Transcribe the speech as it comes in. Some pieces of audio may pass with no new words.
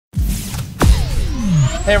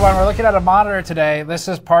Hey everyone, we're looking at a monitor today. This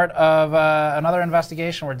is part of another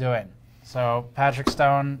investigation we're doing. So Patrick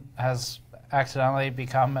Stone has accidentally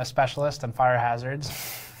become a specialist in fire hazards,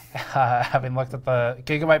 having looked at the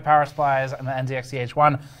gigabyte power supplies and the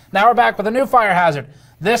NZXT-H1. Now we're back with a new fire hazard.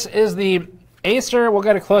 This is the Acer, we'll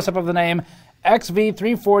get a close-up of the name,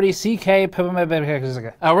 XV340CK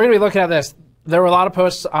Pbmiipphzx. We're going to be looking at this. There were a lot of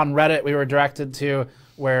posts on Reddit we were directed to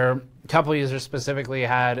where a couple users specifically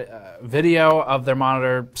had video of their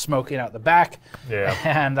monitor smoking out the back,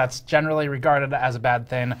 and that's generally regarded as a bad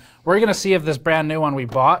thing. We're going to see if this brand new one we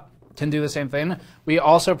bought can do the same thing. We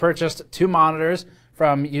also purchased 2 monitors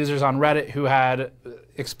from users on Reddit who had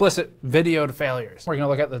explicit videoed failures. We're going to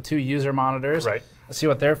look at the 2 user monitors, see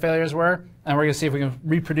what their failures were, and we're going to see if we can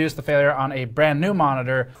reproduce the failure on a brand new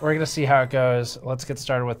monitor. We're going to see how it goes. Let's get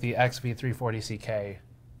started with the XV340CK.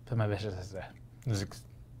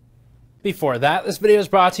 Before that, this video is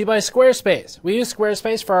brought to you by Squarespace. We use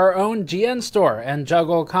Squarespace for our own GN store and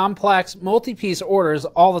juggle complex, multi-piece orders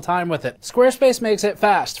all the time with it. Squarespace makes it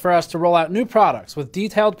fast for us to roll out new products with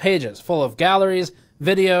detailed pages full of galleries,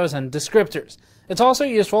 videos, and descriptors. It's also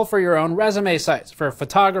useful for your own resume sites, for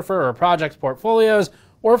photographer or project portfolios,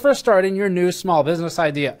 or for starting your new small business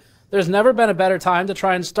idea. There's never been a better time to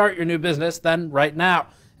try and start your new business than right now,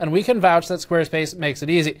 and we can vouch that Squarespace makes it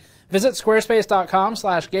easy. Visit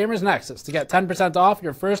squarespace.com/gamersnexus to get 10% off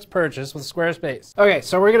your first purchase with Squarespace. Okay,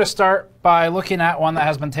 so we're going to start by looking at one that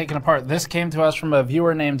has been taken apart. This came to us from a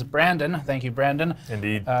viewer named Brandon. Thank you, Brandon.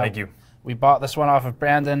 Indeed, thank you. We bought this one off of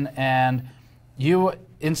Brandon, and you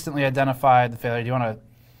instantly identified the failure. Do you want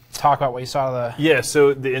to talk about what you saw? Yeah,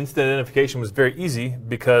 so the instant identification was very easy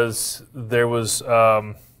because there was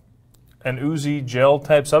an oozy gel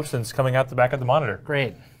type substance coming out the back of the monitor.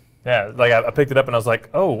 Great. Yeah, like I picked it up and I was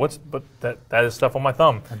like, oh, but that is stuff on my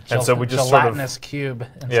thumb. And so we just gelatinous cube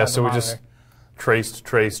inside so we just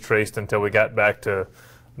traced until we got back to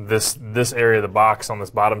this area of the box on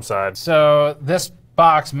this bottom side. So this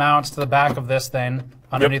box mounts to the back of this thing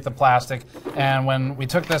underneath the plastic, and when we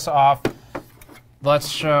took this off, let's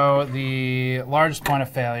show the largest point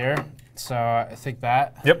of failure. So I think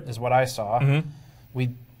that is what I saw.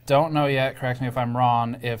 We don't know yet, correct me if I'm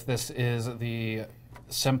wrong, if this is the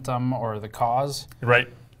symptom or the cause of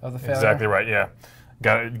the failure. Exactly right, yeah.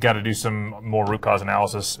 Got to do some more root cause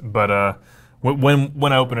analysis. But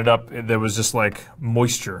when I opened it up, there was just like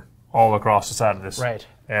moisture all across the side of this. Right.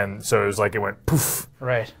 And so it was like it went poof.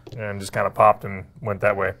 Right. And just kind of popped and went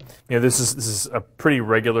that way. You know, this is a pretty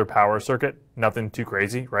regular power circuit, nothing too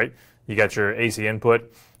crazy, right? You got your AC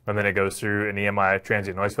input, and then it goes through an EMI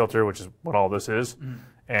transient noise filter, which is what all this is.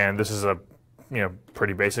 And this is a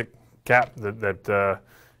pretty basic cap that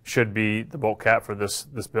should be the bulk cap for this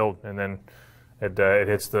build, and then it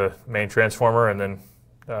hits the main transformer, and then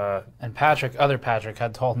and other Patrick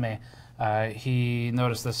had told me he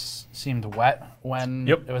noticed this seemed wet when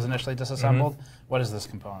it was initially disassembled. What is this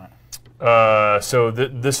component? So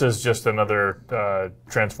this is just another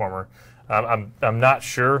transformer. I'm not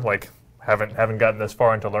sure, like haven't gotten this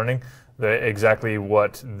far into learning exactly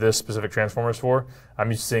what this specific transformer is for. I'm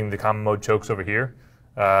used to seeing the common mode chokes over here.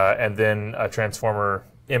 And then a transformer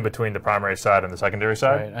in between the primary side and the secondary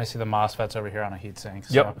side. Right. I see the MOSFETs over here on a heatsink.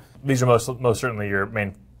 So. Yep. These are most certainly your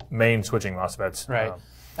main switching MOSFETs. Right.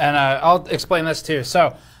 And I'll explain this too.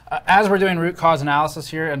 So as we're doing root cause analysis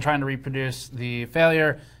here and trying to reproduce the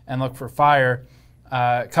failure and look for fire,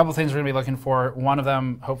 a couple things we're going to be looking for. One of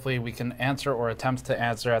them, hopefully we can answer or attempt to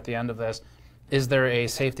answer at the end of this. Is there a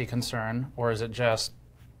safety concern, or is it just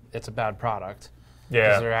it's a bad product?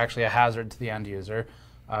 Yeah. Is there actually a hazard to the end user?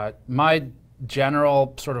 My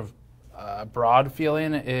general sort of broad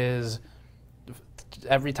feeling is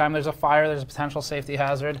every time there's a fire, there's a potential safety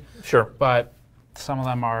hazard. Sure. But some of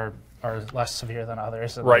them are less severe than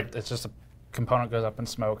others. Right. It's just a component goes up in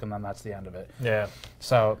smoke, and then that's the end of it. Yeah.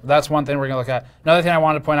 So that's one thing we're going to look at. Another thing I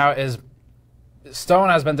wanted to point out is Stone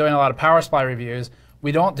has been doing a lot of power supply reviews.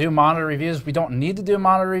 We don't do monitor reviews. We don't need to do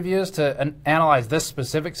monitor reviews to analyze this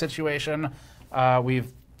specific situation.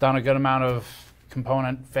 We've done a good amount of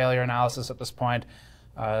component failure analysis at this point,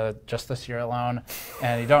 just this year alone,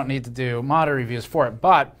 and you don't need to do monitor reviews for it.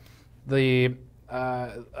 But the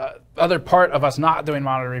other part of us not doing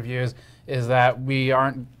monitor reviews is that we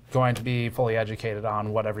aren't going to be fully educated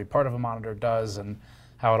on what every part of a monitor does and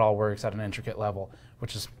how it all works at an intricate level,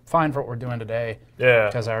 which is fine for what we're doing today. Yeah.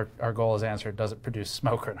 Because our goal is answered, does it produce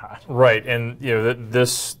smoke or not? Right, and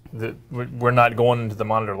we're not going into the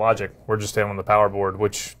monitor logic. We're just staying on the power board,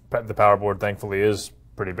 which the power board thankfully is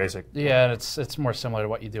pretty basic. Yeah, and it's more similar to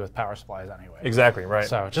what you do with power supplies anyway. Exactly, right.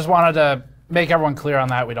 So just wanted to make everyone clear on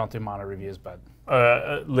that. We don't do monitor reviews, but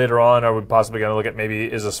later on, are we possibly going to look at maybe,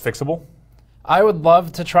 is this fixable? I would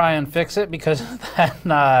love to try and fix it, because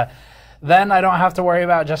then I don't have to worry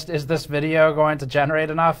about just, is this video going to generate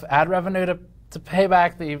enough ad revenue to pay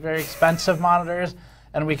back the very expensive monitors,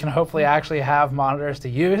 and we can hopefully actually have monitors to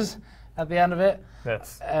use at the end of it.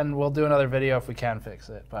 Yes. And we'll do another video if we can fix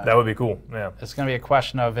it. But that would be cool, yeah. It's going to be a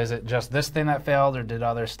question of, is it just this thing that failed, or did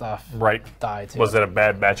other stuff die too? Was it a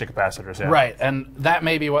bad batch of capacitors? Yeah. Right, and that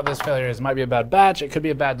may be what this failure is. It might be a bad batch, it could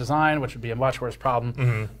be a bad design, which would be a much worse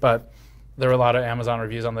problem. But there were a lot of Amazon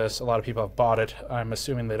reviews on this. A lot of people have bought it. I'm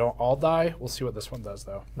assuming they don't all die. We'll see what this one does,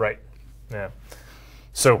 though. Right, yeah.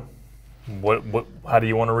 So, how do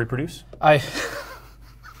you want to reproduce?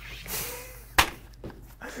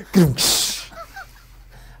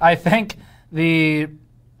 I think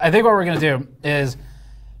what we're going to do is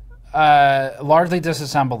largely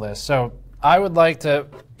disassemble this. So I would like to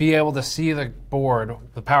be able to see the board,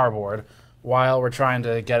 the power board, while we're trying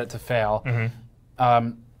to get it to fail.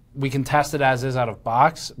 We can test it as is out of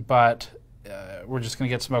box, but we're just going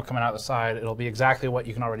to get smoke coming out the side. It'll be exactly what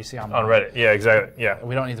you can already see on Reddit. Yeah, exactly. Yeah.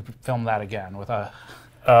 We don't need to film that again with a.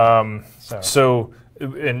 So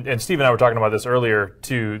and Steve and I were talking about this earlier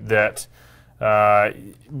too, that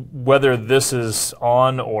whether this is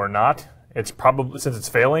on or not, it's probably, since it's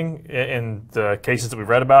failing in the cases that we've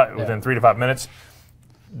read about, within 3 to 5 minutes,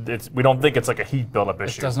 we don't think it's like a heat buildup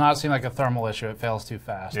issue. It does not seem like a thermal issue. It fails too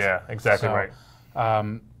fast. Yeah, exactly right.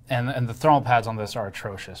 And the thermal pads on this are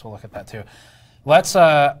atrocious. We'll look at that too. Let's.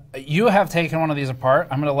 You have taken one of these apart.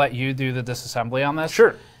 I'm going to let you do the disassembly on this.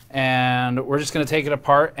 Sure. And we're just going to take it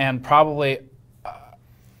apart, and probably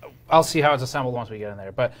I'll see how it's assembled once we get in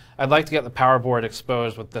there. But I'd like to get the power board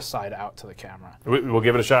exposed with this side out to the camera. We'll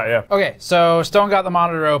give it a shot. Yeah. Okay. So Stone got the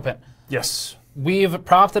monitor open. Yes. We've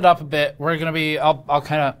propped it up a bit. We're going to be. I'll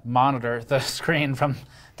kind of monitor the screen from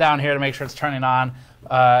down here to make sure it's turning on,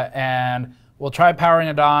 and we'll try powering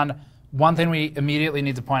it on. One thing we immediately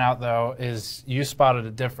need to point out, though, is you spotted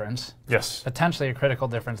a difference. Yes. Potentially a critical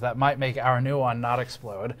difference that might make our new one not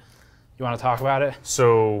explode. You want to talk about it?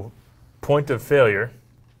 So, point of failure.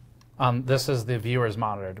 This is the viewer's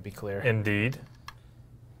monitor, to be clear. Indeed.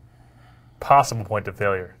 Possible point of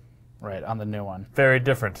failure. Right, on the new one. Very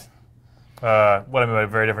different. What I mean by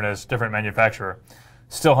very different is different manufacturer.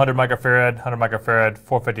 Still 100 microfarad, 100 microfarad,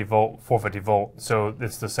 450 volt, 450 volt. So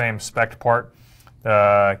it's the same spec part.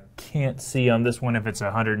 Can't see on this one if it's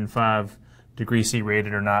 105 degree C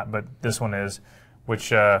rated or not, but this one is.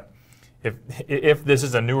 Which, if this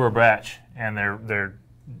is a newer batch and they're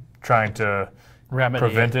trying to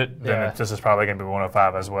prevent it, then this is probably going to be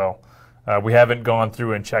 105 as well. We haven't gone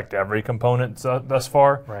through and checked every component thus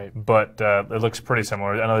far, but it looks pretty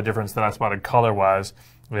similar. Another difference that I spotted color-wise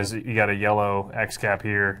is you got a yellow X cap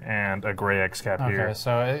here and a gray X cap here. Okay,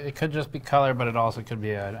 so it could just be color, but it also could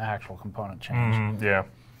be an actual component change. Yeah.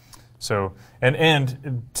 So,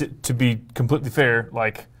 and to be completely fair,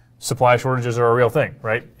 like, supply shortages are a real thing,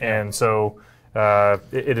 right? And so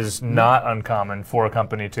it is not uncommon for a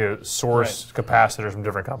company to source capacitors from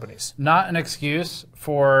different companies. Not an excuse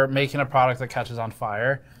for making a product that catches on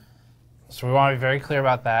fire. So we want to be very clear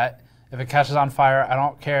about that. If it catches on fire, I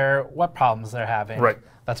don't care what problems they're having. Right.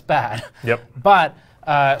 That's bad. Yep. But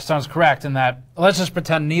Stone's correct in that, let's just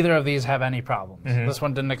pretend neither of these have any problems. This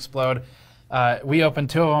one didn't explode. We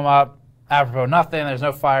opened 2 of them up, apropos nothing, there's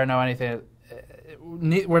no fire, no anything.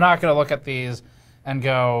 We're not going to look at these and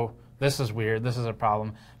go, this is weird, this is a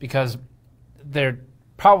problem, because they're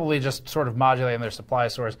probably just sort of modulating their supply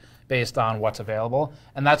source based on what's available.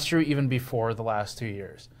 And that's true even before the last 2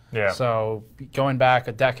 years. Yeah. So going back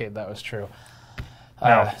a decade, that was true.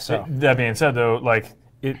 Now, that being said, though, like,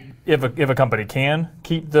 if a company can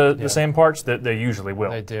keep the same parts, they usually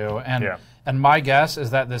will. They do. And my guess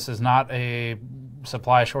is that this is not a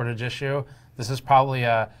supply shortage issue. This is probably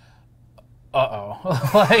a,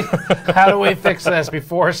 like, how do we fix this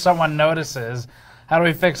before someone notices? How do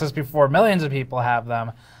we fix this before millions of people have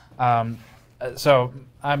them? So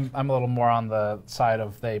I'm a little more on the side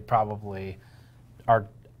of they probably are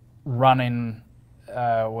running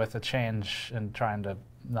with a change and trying to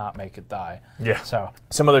not make it die. Yeah. So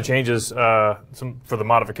some other changes for the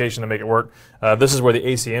modification to make it work. This is where the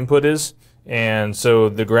AC input is, and so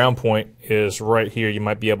the ground point is right here. You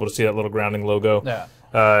might be able to see that little grounding logo.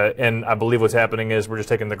 Yeah. And I believe what's happening is we're just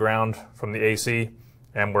taking the ground from the AC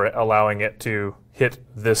and we're allowing it to hit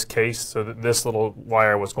this case, so that this little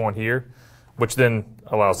wire was going here, which then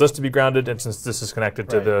allows this to be grounded, and since this is connected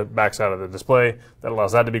to the backside of the display, that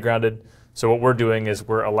allows that to be grounded. So what we're doing is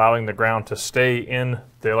we're allowing the ground to stay in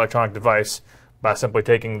the electronic device by simply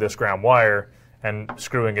taking this ground wire and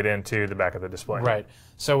screwing it into the back of the display. Right.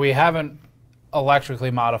 So we haven't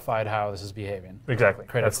electrically modified how this is behaving. Exactly.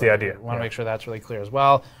 Critically. That's the idea. We want to make sure that's really clear as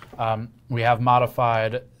well. We have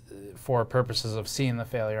modified for purposes of seeing the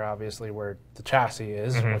failure, obviously, where the chassis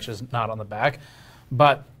is, which is not on the back,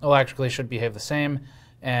 but electrically should behave the same.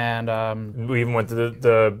 And we even went to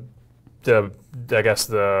the I guess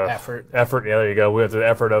the effort. Yeah, there you go. We went to the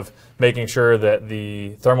effort of making sure that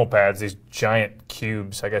the thermal pads, these giant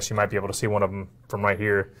cubes, I guess you might be able to see one of them from right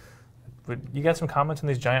here. You got some comments on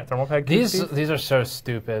these giant thermal pad cubes? These are so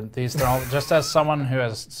stupid. These thermal, just as someone who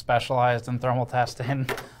has specialized in thermal testing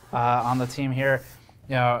on the team here,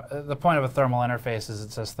 you know, the point of a thermal interface is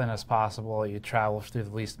it's as thin as possible. You travel through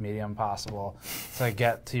the least medium possible to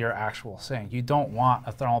get to your actual sink. You don't want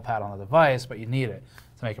a thermal pad on the device, but you need it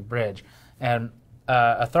to make a bridge. And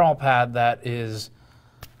a thermal pad that is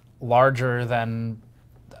larger than,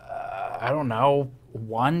 I don't know,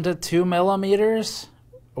 1 to 2 millimeters,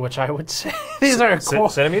 which I would say these are cool.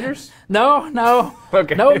 Centimeters? No.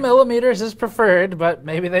 Okay. No millimeters is preferred, but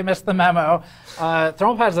maybe they missed the memo.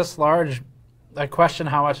 Thermal pads this large, I question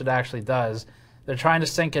how much it actually does. They're trying to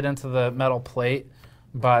sink it into the metal plate,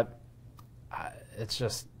 but it's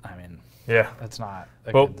just, I mean, yeah, it's not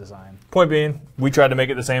a good design. Point being, we tried to make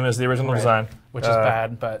it the same as the original design, which is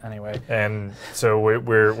bad, but anyway. And so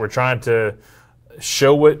we're trying to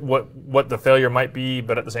show what the failure might be,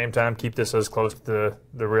 but at the same time keep this as close to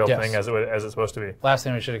the real thing as it's supposed to be. Last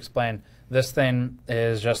thing we should explain: this thing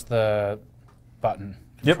is just the button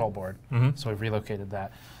control board. So we've relocated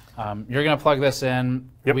that. You're going to plug this in.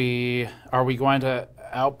 Are we going to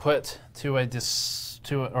output to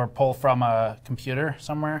or pull from a computer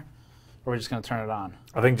somewhere, or are we just going to turn it on?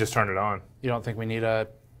 I think just turn it on. You don't think we need a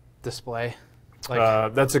display?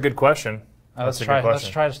 That's a good question. Let's try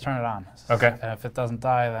just turn it on. Okay. If it doesn't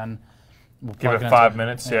die, then we'll give it 5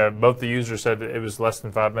 minutes. Yeah, both the users said it was less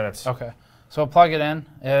than 5 minutes. Okay. So we'll plug it in.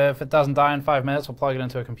 If it doesn't die in 5 minutes, we'll plug it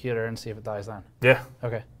into a computer and see if it dies then. Yeah.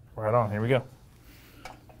 Okay. Right on. Here we go.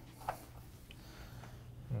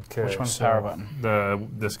 Okay. Which one's the power button?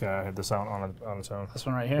 This guy had the sound on its own. This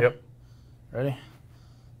one right here? Yep. Ready?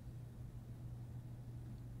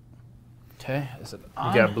 Okay. Is it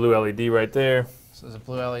on? You got blue LED right there. So there's a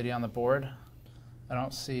blue LED on the board. I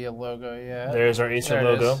don't see a logo yet. There's our Acer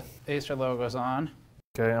logo. Acer logo's on.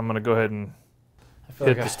 Okay, I'm going to go ahead and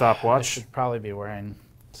hit the stopwatch. I should probably be wearing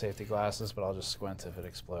safety glasses, but I'll just squint if it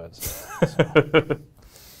explodes.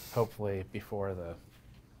 Hopefully before the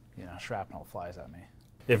shrapnel flies at me.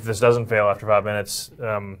 If this doesn't fail after 5 minutes,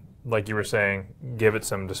 like you were saying, give it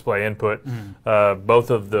some display input.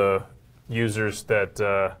 Both of the users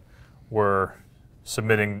that were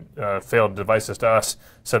submitting failed devices to us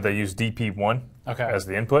said they use DP1 as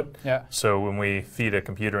the input. Yeah. So when we feed a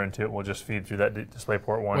computer into it, we'll just feed through that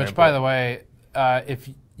DisplayPort 1 Which, input. by the way, if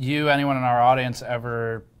anyone in our audience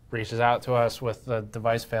ever reaches out to us with a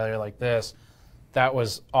device failure like this, that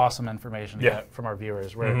was awesome information to get from our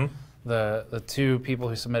viewers. Where the two people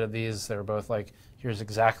who submitted these, they were both like, here's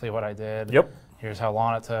exactly what I did. Yep. Here's how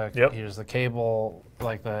long it took. Yep. Here's the cable,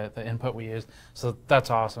 like the input we used. So that's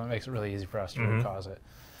awesome. It makes it really easy for us to root cause it.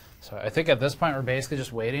 So I think at this point we're basically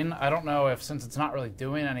just waiting. I don't know if, since it's not really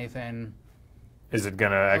doing anything, is it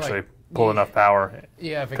going to actually pull enough power?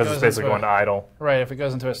 Yeah, if it goes because it's basically going to idle. Right. If it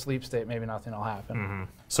goes into a sleep state, maybe nothing will happen.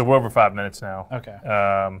 So we're over 5 minutes now. Okay.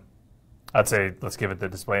 I'd say let's give it the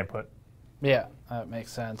display input. Yeah, that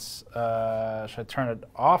makes sense. Should I turn it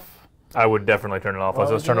off? I would definitely turn it off.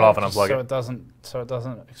 Let's turn it off and unplug it. So it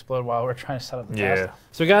doesn't explode while we're trying to set up the test. test.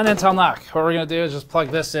 So we got an Intel NUC. What we're going to do is just plug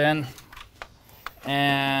this in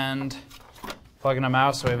and plug in a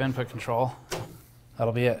mouse so we have input control.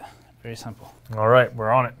 That'll be it. Very simple. All right,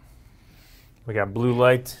 we're on it. We got blue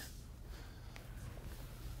light.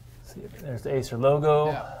 See if there's the Acer logo.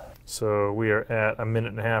 Yeah. So we are at 1.5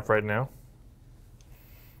 minutes right now.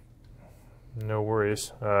 No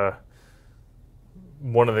worries.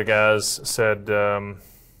 One of the guys said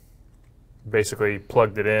basically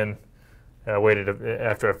plugged it in, waited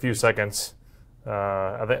after a few seconds.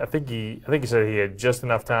 I think he said he had just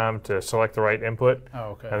enough time to select the right input.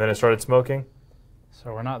 Oh, okay. And then it started smoking.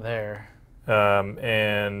 So we're not there.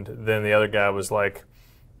 And then the other guy was like,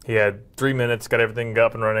 he had 3 minutes, got everything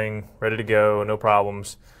up and running, ready to go, no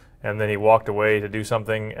problems. And then he walked away to do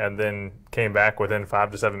something and then came back within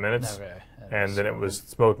 5 to 7 minutes. Okay. And then it was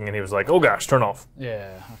smoking and he was like, oh gosh, turn off.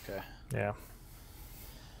 Yeah, okay. Yeah.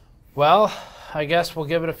 Well, I guess we'll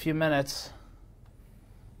give it a few minutes.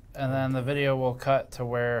 And then the video will cut to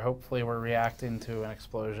where hopefully we're reacting to an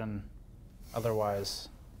explosion. Otherwise,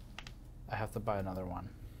 I have to buy another one.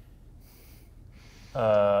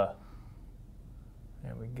 There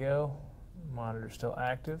we go. Monitor's still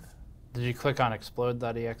active. Did you click on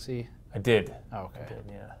explode.exe? I did. Oh, okay. I did,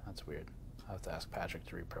 yeah. That's weird. I'll have to ask Patrick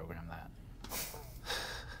to reprogram that.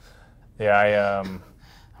 Yeah, I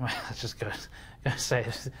I was just gonna say,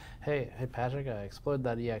 hey Patrick,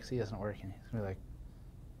 explode.exe isn't working. He's gonna be like,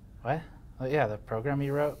 what? Oh, yeah, the program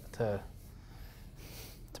you wrote to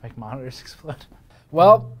make monitors explode.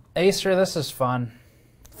 Well, Acer, this is fun.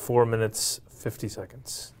 4 minutes 50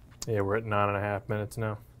 seconds. Yeah, we're at 9.5 minutes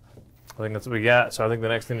now. I think that's what we got. So I think the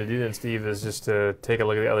next thing to do then, Steve, is just to take a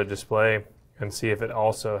look at the other display and see if it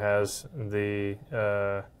also has the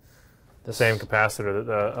same capacitor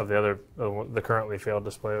of the other, the currently failed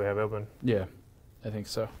display we have open. Yeah, I think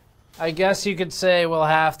so. I guess you could say we'll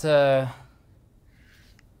have to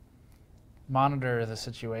monitor the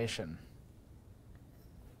situation.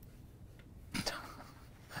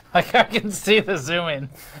 Like I can see the zooming.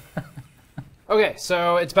 Okay,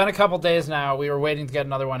 so it's been a couple days now. We were waiting to get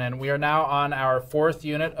another one in. We are now on our 4th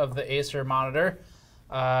unit of the Acer monitor.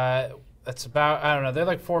 It's about, I don't know, they're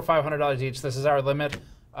like $400 or $500 each. This is our limit.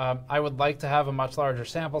 I would like to have a much larger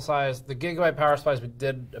sample size. The gigabyte power supplies we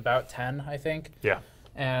did about 10, I think. Yeah.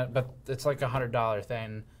 But it's like a $100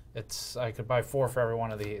 thing. I could buy 4 for every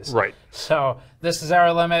one of these. Right. So this is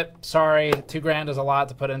our limit. Sorry, $2,000 is a lot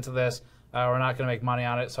to put into this. We're not going to make money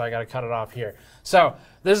on it, so I got to cut it off here. So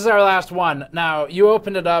this is our last one. Now you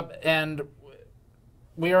opened it up, and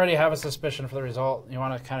we already have a suspicion for the result. You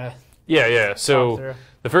want to kind of yeah. So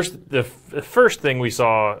the first thing we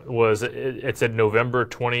saw was it said November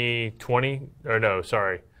 2020, or no,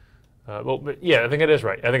 sorry. Yeah, I think it is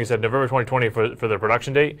right. I think it said November 2020 for the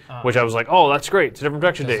production date, which I was like, oh, that's great. It's a different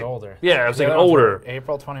production date. It's older. Yeah, I was thinking older.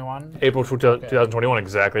 April 21? April 2021,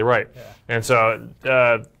 exactly right. Yeah. And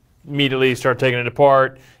so immediately start taking it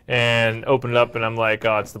apart and open it up, and I'm like,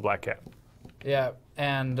 oh, it's the black cat. Yeah,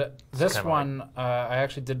 and this one I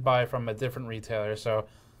actually did buy from a different retailer, so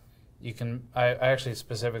you can. I actually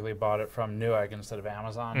specifically bought it from Newegg instead of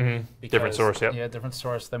Amazon. Mm-hmm. Because, different source, yeah. Yeah, different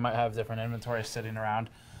source. They might have different inventory sitting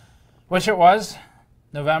around, which it was.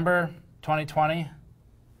 November 2020,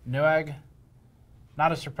 Newegg.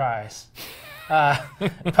 Not a surprise,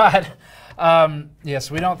 but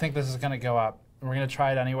yes, we don't think this is going to go up. We're going to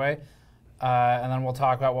try it anyway, and then we'll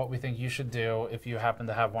talk about what we think you should do if you happen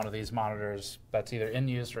to have one of these monitors that's either in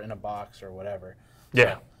use or in a box or whatever.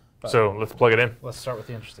 Yeah. So let's plug it in. Let's start with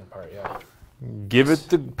the interesting part, yeah. Give it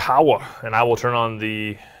the power, and I will turn on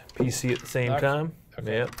the PC at the same time.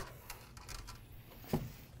 Okay. Yep.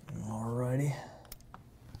 Alrighty.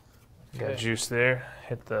 Okay. Got juice there.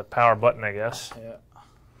 Hit the power button, I guess. Yeah.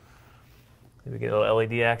 Did we get a little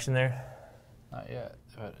LED action there? Not yet,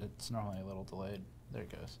 but it's normally a little delayed. There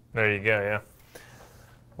it goes. There you go, yeah.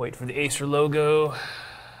 Wait for the Acer logo.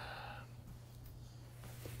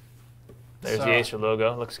 There's the Acer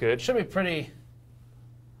logo. Looks good. It should be pretty.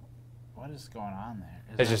 What is going on there?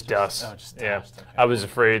 It's just dust. Oh, just yeah. dust. Okay. I was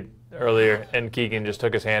afraid earlier, and Keegan just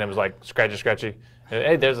took his hand and was like, scratchy, scratchy.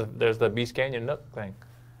 Hey, there's the Beast Canyon Nook thing.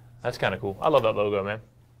 That's kind of cool. I love that logo, man.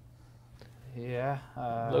 Yeah.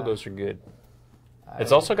 Logos are good.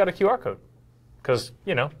 It's also got a QR code. Because,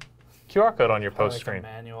 you know, QR code on your post like screen. A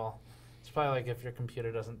manual. It's probably like if your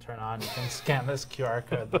computer doesn't turn on, you can scan this QR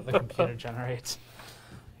code that the computer generates.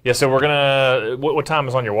 Yeah, so we're going to... What time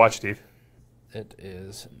is on your watch, Steve? It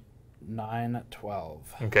is 9:12.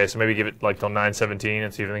 Okay, so maybe give it like till 9:17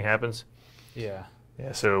 and see if anything happens. Yeah.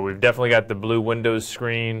 Yeah, so we've definitely got the blue Windows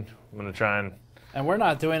screen. I'm going to try and... And we're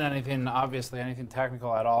not doing anything, obviously, anything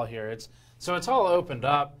technical at all here. So it's all opened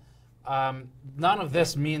up. None of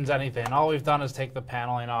this means anything. All we've done is take the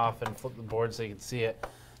paneling off and flip the board so you can see it.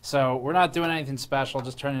 So we're not doing anything special,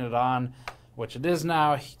 just turning it on, which it is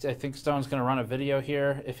now. I think Stone's going to run a video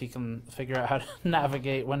here if he can figure out how to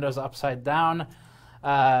navigate Windows upside down.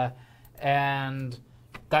 And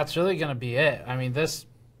that's really going to be it. I mean,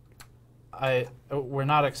 we're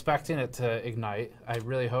not expecting it to ignite. I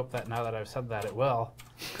really hope that now that I've said that, it will.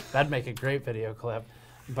 That'd make a great video clip.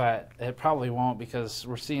 But it probably won't because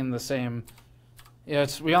we're seeing the same. You know,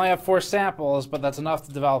 we only have 4 samples, but that's enough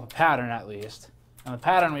to develop a pattern at least. And the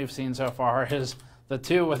pattern we've seen so far is the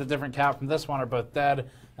 2 with a different cap from this one are both dead,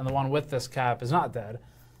 and the one with this cap is not dead.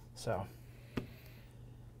 So.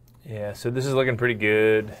 Yeah, so this is looking pretty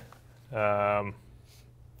good. About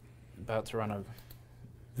to run a video.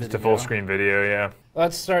 Just a full screen video, yeah.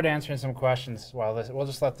 Let's start answering some questions while this. We'll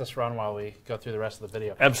just let this run while we go through the rest of the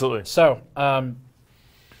video. Absolutely. So,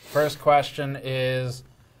 first question is,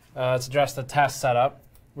 let's address the test setup.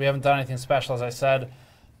 We haven't done anything special, as I said.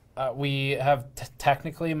 We have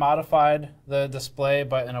technically modified the display,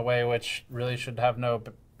 but in a way which really should have no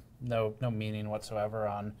meaning whatsoever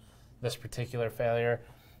on this particular failure.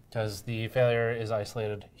 because the failure is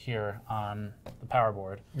isolated here on the power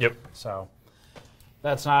board. Yep. So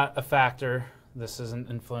that's not a factor. This isn't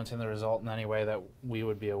influencing the result in any way that we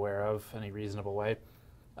would be aware of, any reasonable way.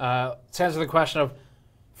 To answer the question of,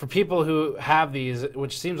 for people who have these,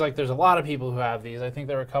 which seems like there's a lot of people who have these. I think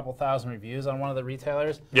there were a couple thousand reviews on one of the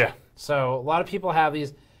retailers. Yeah. So a lot of people have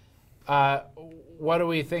these. What do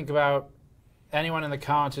we think about anyone in the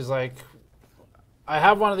comments who's like, I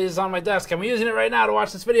have one of these on my desk. I'm using it right now to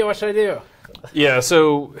watch this video. What should I do? Yeah,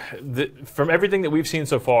 so from everything that we've seen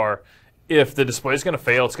so far, if the display is going to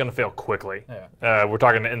fail, it's going to fail quickly. Yeah. We're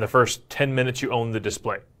talking in the first 10 minutes you own the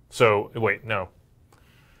display. So, wait, no.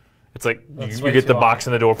 It's like you get the box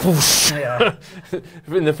in the door. Yeah.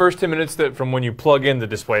 In the first 10 minutes from when you plug in the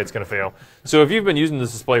display, it's going to fail. So if you've been using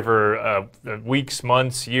this display for weeks,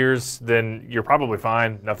 months, years, then you're probably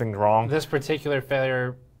fine. Nothing's wrong. This particular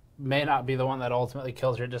failure may not be the one that ultimately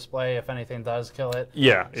kills your display, if anything does kill it.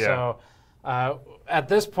 Yeah, yeah. So at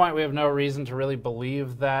this point, we have no reason to really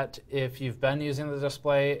believe that if you've been using the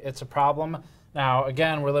display, it's a problem. Now,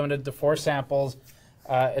 again, we're limited to 4 samples.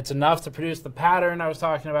 It's enough to produce the pattern I was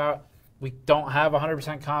talking about. We don't have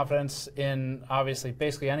 100% confidence in, obviously,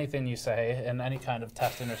 basically anything you say in any kind of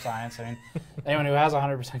testing or science. I mean, anyone who has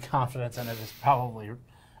 100% confidence in it is probably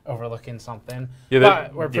overlooking something. Yeah,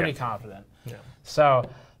 but we're pretty confident. Yeah.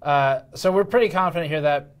 So we're pretty confident here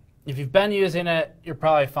that if you've been using it, you're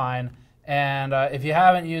probably fine. And if you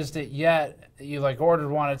haven't used it yet, you like ordered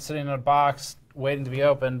one, it's sitting in a box waiting to be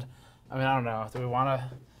opened. I mean, I don't know. Do we want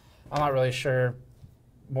to? I'm not really sure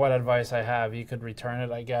what advice I have. You could return it,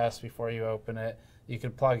 I guess, before you open it. You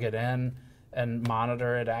could plug it in and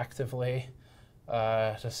monitor it actively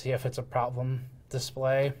to see if it's a problem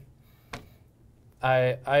display.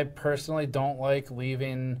 I personally don't like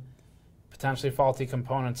leaving potentially faulty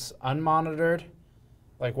components unmonitored,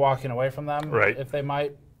 like walking away from them if they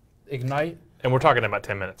might ignite. And we're talking about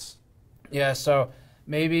 10 minutes. Yeah, so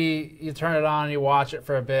maybe you turn it on, you watch it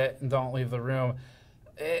for a bit, and don't leave the room.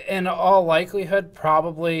 In all likelihood,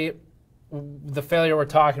 probably the failure we're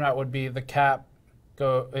talking about would be the cap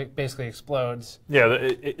it basically explodes. Yeah,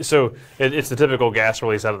 so it's the typical gas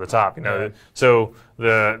release out of the top. You know, so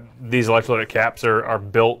these electrolytic caps are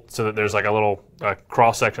built so that there's like a little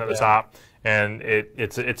cross section at the top, and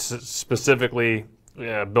it's specifically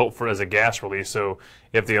built for as a gas release. So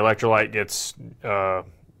if the electrolyte gets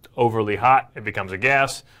overly hot, it becomes a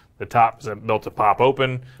gas. The top is built to pop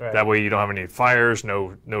open. Right. That way you don't have any fires,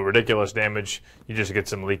 no ridiculous damage. You just get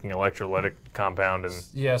some leaking electrolytic compound,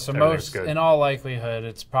 and so in all likelihood,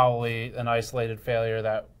 it's probably an isolated failure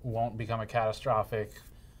that won't become a catastrophic,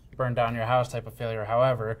 burn down your house type of failure.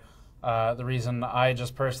 However, the reason I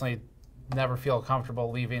just personally never feel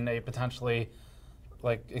comfortable leaving a potentially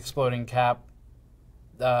like exploding cap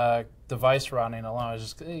device running alone is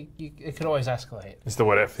just it could always escalate. It's the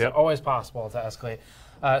what if. It's always possible to escalate.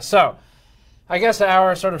 So I guess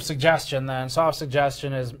our sort of suggestion then, soft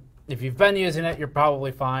suggestion is if you've been using it, you're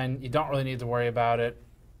probably fine. You don't really need to worry about it.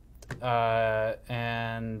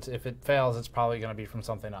 And if it fails, it's probably going to be from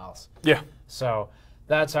something else. Yeah. So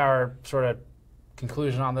that's our sort of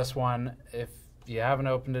conclusion on this one. If you haven't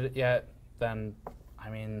opened it yet, then,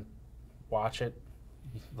 I mean, watch it,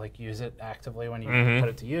 like use it actively when you put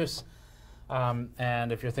it to use.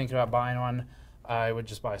 And if you're thinking about buying one, I would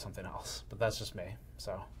just buy something else. But that's just me.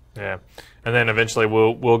 So yeah, and then eventually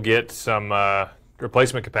we'll get some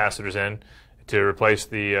replacement capacitors in to replace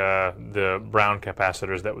the brown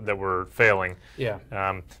capacitors that were failing. Yeah.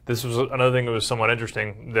 This was another thing that was somewhat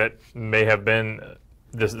interesting that may have been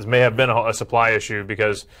a supply issue,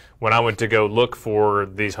 because when I went to go look for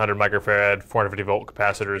these 100 microfarad 450 volt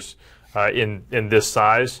capacitors in this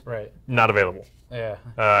size, not available. Yeah.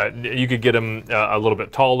 You could get them a little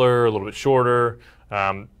bit taller, a little bit shorter.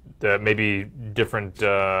 Maybe different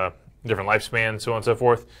lifespan, so on and so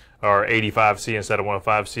forth, or 85C instead of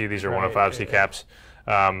 105C. These are 105C caps,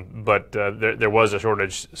 but there was a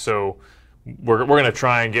shortage. So we're going to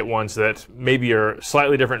try and get ones that maybe are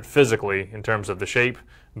slightly different physically in terms of the shape,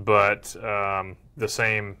 but the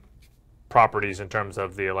same properties in terms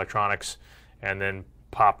of the electronics, and then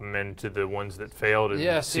pop them into the ones that failed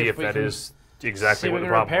and see if that is exactly what the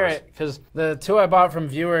problem was. Because the two I bought from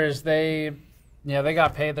viewers, they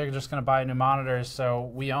got paid. They're just going to buy new monitors,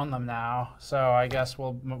 so we own them now. So I guess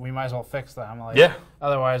we might as well fix them.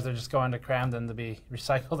 Otherwise, they're just going to Camden to be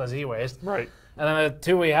recycled as e-waste. Right. And then the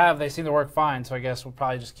two we have, they seem to work fine. So I guess we'll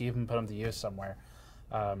probably just keep them, put them to use somewhere.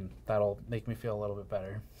 That'll make me feel a little bit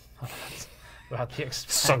better about the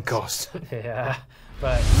expense. Sunk cost. Yeah.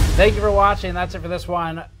 But thank you for watching. That's it for this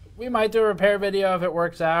one. We might do a repair video if it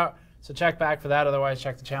works out. So check back for that. Otherwise,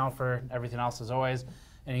 check the channel for everything else as always.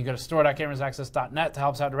 And you can go to store.gamersnexus.net to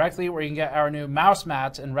help us out directly, where you can get our new mouse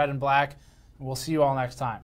mats in red and black. We'll see you all next time.